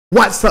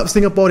What's up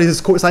Singapore, this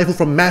is Coach Saiful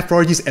from Math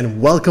Prodigies and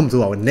welcome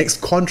to our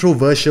next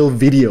controversial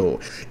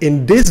video.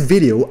 In this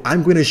video,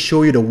 I'm going to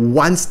show you the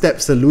one-step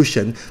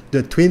solution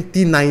to the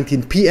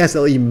 2019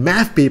 PSLE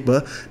Math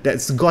Paper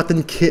that's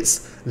gotten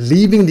kids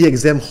leaving the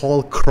exam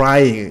hall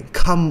crying.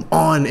 Come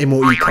on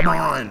MOE, come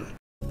on!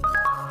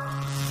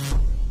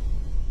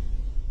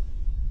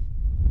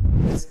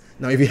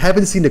 Now if you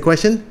haven't seen the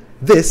question,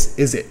 this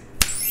is it.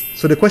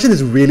 So the question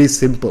is really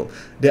simple.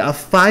 There are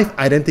 5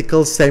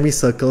 identical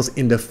semicircles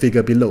in the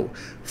figure below.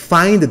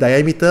 Find the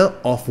diameter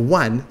of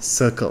one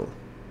circle.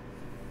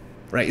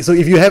 Right, so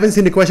if you haven't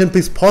seen the question,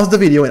 please pause the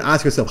video and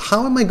ask yourself,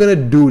 how am I going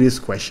to do this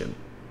question?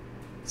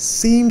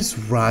 Seems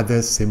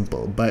rather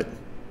simple, but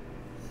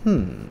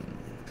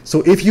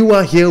So if you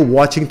are here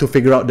watching to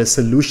figure out the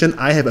solution,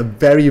 I have a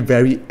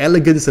very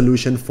elegant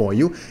solution for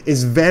you.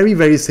 It's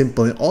very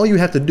simple and all you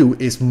have to do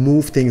is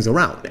move things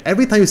around.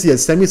 Every time you see a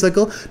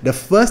semicircle, the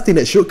first thing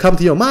that should come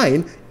to your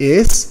mind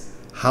is,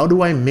 how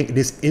do I make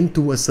this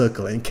into a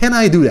circle and can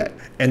I do that?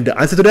 And the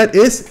answer to that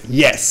is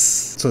yes.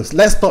 So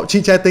let's stop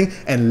chit-chatting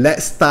and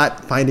let's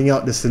start finding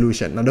out the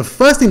solution. Now the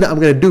first thing that I'm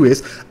going to do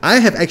is, I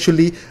have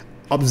actually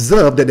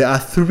observe that there are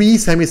 3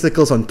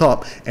 semicircles on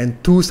top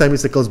and 2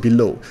 semicircles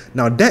below.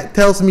 Now that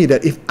tells me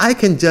that if I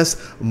can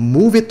just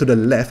move it to the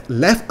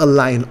left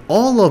align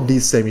all of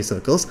these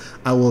semicircles,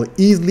 I will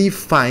easily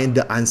find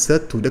the answer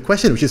to the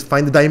question, which is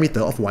find the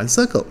diameter of one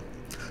circle.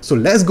 So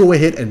let's go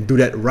ahead and do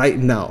that right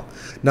now.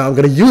 Now I'm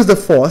going to use the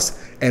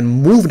force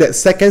and move that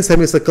second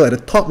semicircle at the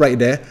top right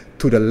there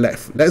to the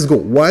left. Let's go.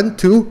 1,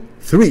 2,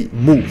 3,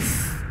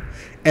 move.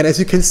 And as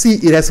you can see,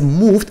 it has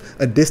moved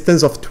a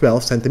distance of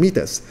 12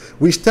 centimeters,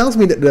 which tells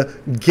me that the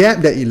gap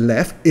that it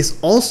left is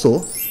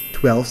also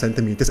 12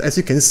 centimeters, as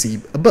you can see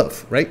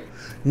above, right?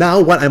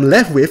 Now, what I'm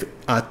left with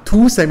are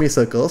 2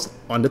 semicircles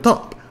on the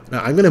top.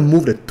 Now, I'm going to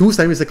move the 2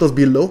 semicircles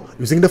below,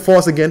 using the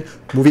force again,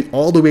 move it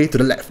all the way to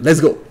the left.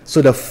 Let's go.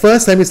 So the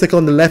first semicircle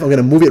on the left, I'm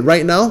going to move it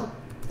right now,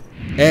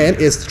 and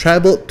it's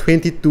traveled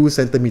 22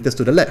 centimeters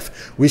to the left,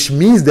 which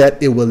means that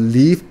it will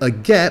leave a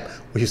gap,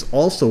 which is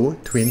also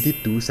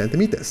 22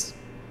 centimeters.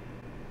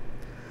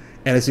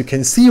 And as you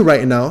can see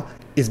right now,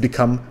 it's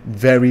become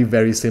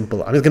very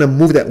simple. I'm just going to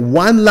move that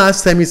one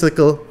last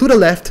semicircle to the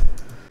left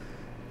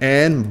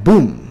and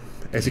boom.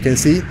 As you can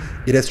see,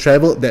 it has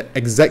traveled that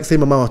exact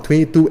same amount of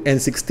 22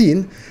 and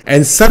 16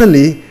 and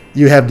suddenly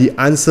you have the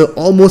answer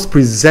almost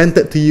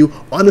presented to you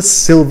on a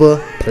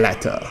silver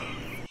platter.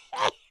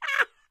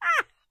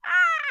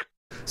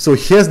 So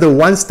here's the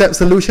one-step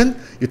solution.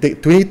 You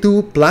take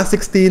 22 plus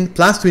 16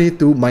 plus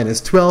 22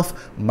 minus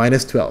 12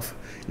 minus 12.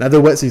 In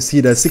other words, you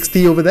see the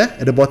 60 over there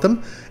at the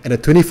bottom and the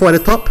 24 at the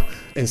top.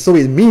 And so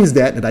it means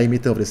that the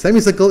diameter of the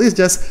semicircle is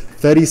just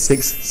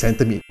 36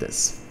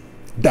 centimeters.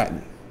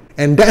 Done.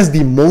 And that's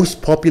the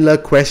most popular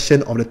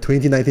question of the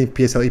 2019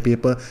 PSLE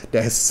paper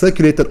that has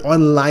circulated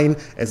online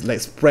as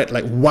spread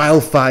like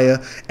wildfire.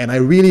 And I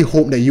really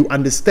hope that you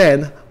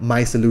understand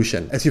my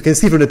solution. As you can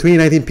see from the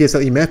 2019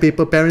 PSLE Math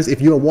Paper, parents,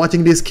 if you are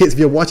watching this, kids, if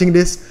you're watching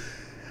this,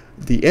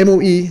 the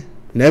MOE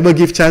never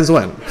give chance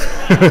one.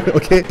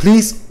 Okay,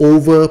 please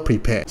over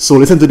prepare. So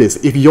listen to this.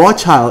 If your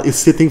child is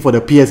sitting for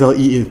the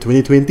PSLE in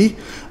 2020,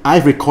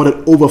 I've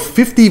recorded over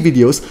 50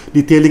 videos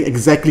detailing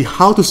exactly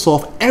how to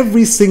solve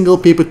every single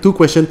paper 2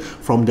 question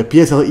from the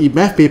PSLE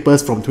math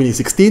papers from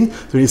 2016,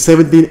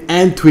 2017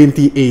 and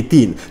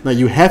 2018. Now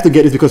you have to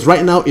get this because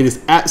right now it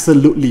is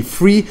absolutely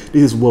free.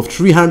 This is worth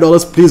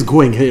 $300. Please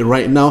go and get it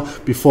right now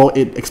before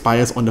it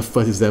expires on the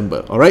 1st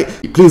December. Alright,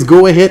 please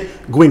go ahead,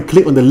 go and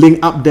click on the link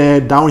up there,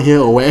 down here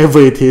or wherever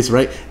it is,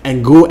 right,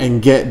 and go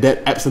and get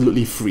that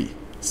absolutely free.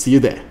 See you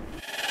there.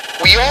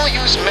 We all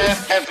use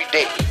math every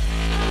day.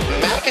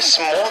 Math is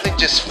more than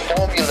just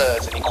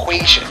formulas and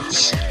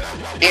equations.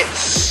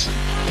 It's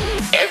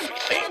everything.